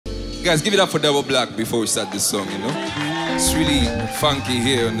Guys, give it up for Double Black before we start this song, you know? It's really funky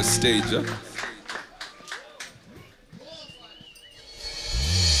here on the stage, huh?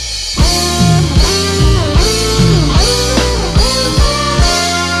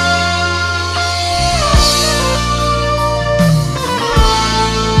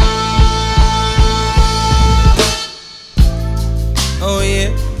 Oh yeah,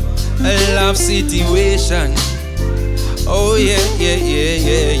 a love situation. Oh yeah, yeah, yeah,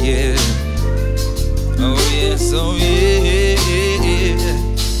 yeah, yeah. Oh yes, oh yeah, yeah, yeah.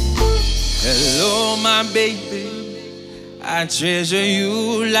 Hello, my baby, I treasure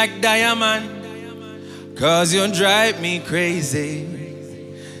you like diamond, 'cause you drive me crazy.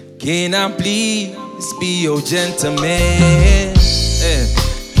 Can I please be your gentleman?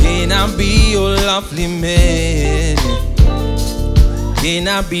 Can I be your lovely man? Can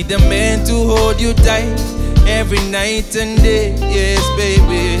I be the man to hold you tight every night and day? Yes,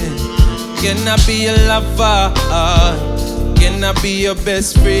 baby. Can I be your lover? Can I be your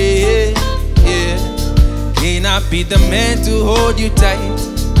best friend? Yeah. Can I be the man to hold you tight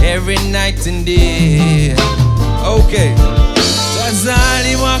every night and day? Okay.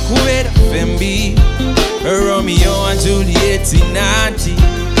 Tazali wakuwera fembi, Romeo and Juliet inati,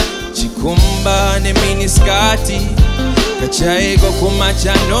 chikumba ne miniskati, kachaego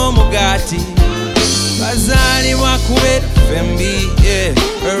kumacha no mugati. Bazali wakuwera fembi, yeah,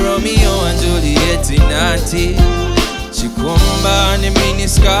 Romeo and Juliet inati, chikumba ne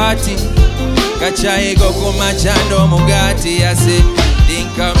miniskati, kachaego kumacha no mugati. I say,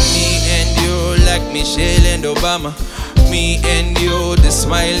 think of me and you like Michelle and Obama. Me and you, the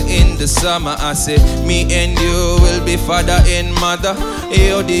smile in the summer. I say, me and you will be father and mother.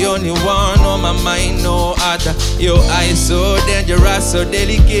 You're the only one on my mind, no other. Your eyes so dangerous, so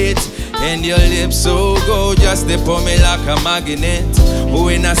delicate, and your lips so gorgeous, they pull me like a magnet.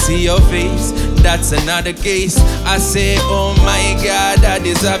 When I see your face, that's another case. I say, oh my God, I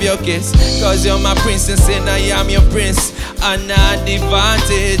deserve your kiss, 'cause you're my princess and I am your prince. An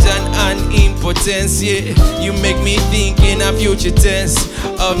advantage and an impotence, yeah. You make me think in a future tense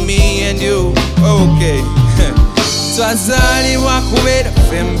of me and you. Okay. Twazali wakuwera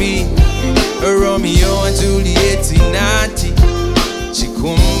fembi, Romeo and Juliet inati,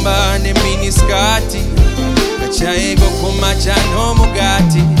 chikumba ne miniskati, kachaego kumacha no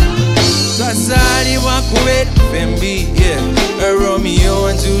mugati. Twazali wakuwera fembi, yeah, Romeo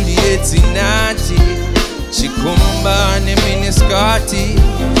and Juliet inati, chikumba ne miniskati,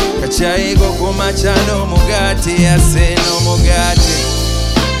 kachaego kumacha no mugati. I say no mugati.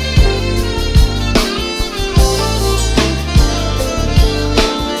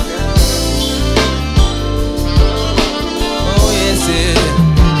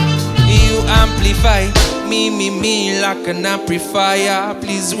 Amplify me like an amplifier.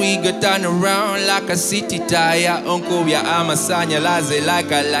 Please we go turn around like a city tire. Uncle ya amasanya laze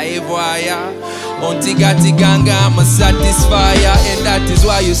like a live wire. Tiganga I'm a satisfier, and that is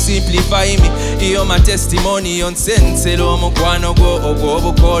why you simplify me. You're my testimony on sense. Hello mokwano go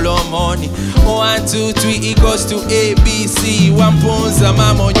ogo kolo money. 1 2 3 equals to ABC. Wampunza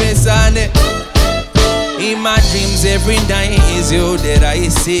mamo nywesane. In my dreams every night is you that I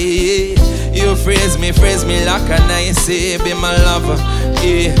see. You phrase me like a nice, be my lover,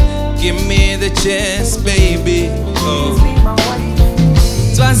 yeah. Give me the chance, baby. Oh.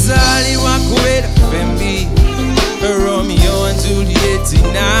 Twazali wakuwera fembi, Romeo and Juliet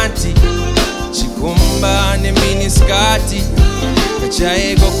inati, chikumba ne miniskati,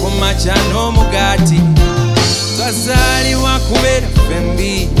 kachaego kumacha no mugati. Twazali wakuwera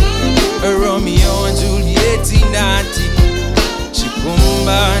fembi, Romeo and Juliet inati,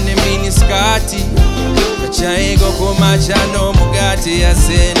 chikumba ne miniskati, kachaego kumacha no mugati. I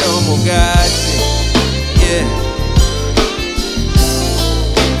say no mugati, yeah.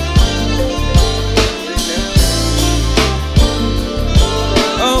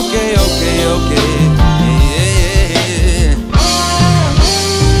 Okay, okay, okay, yeah.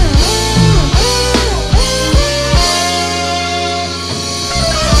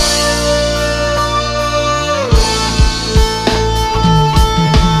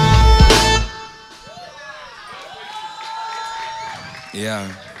 Yeah.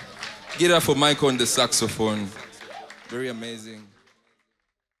 Get up for Mike on the saxophone. Very amazing.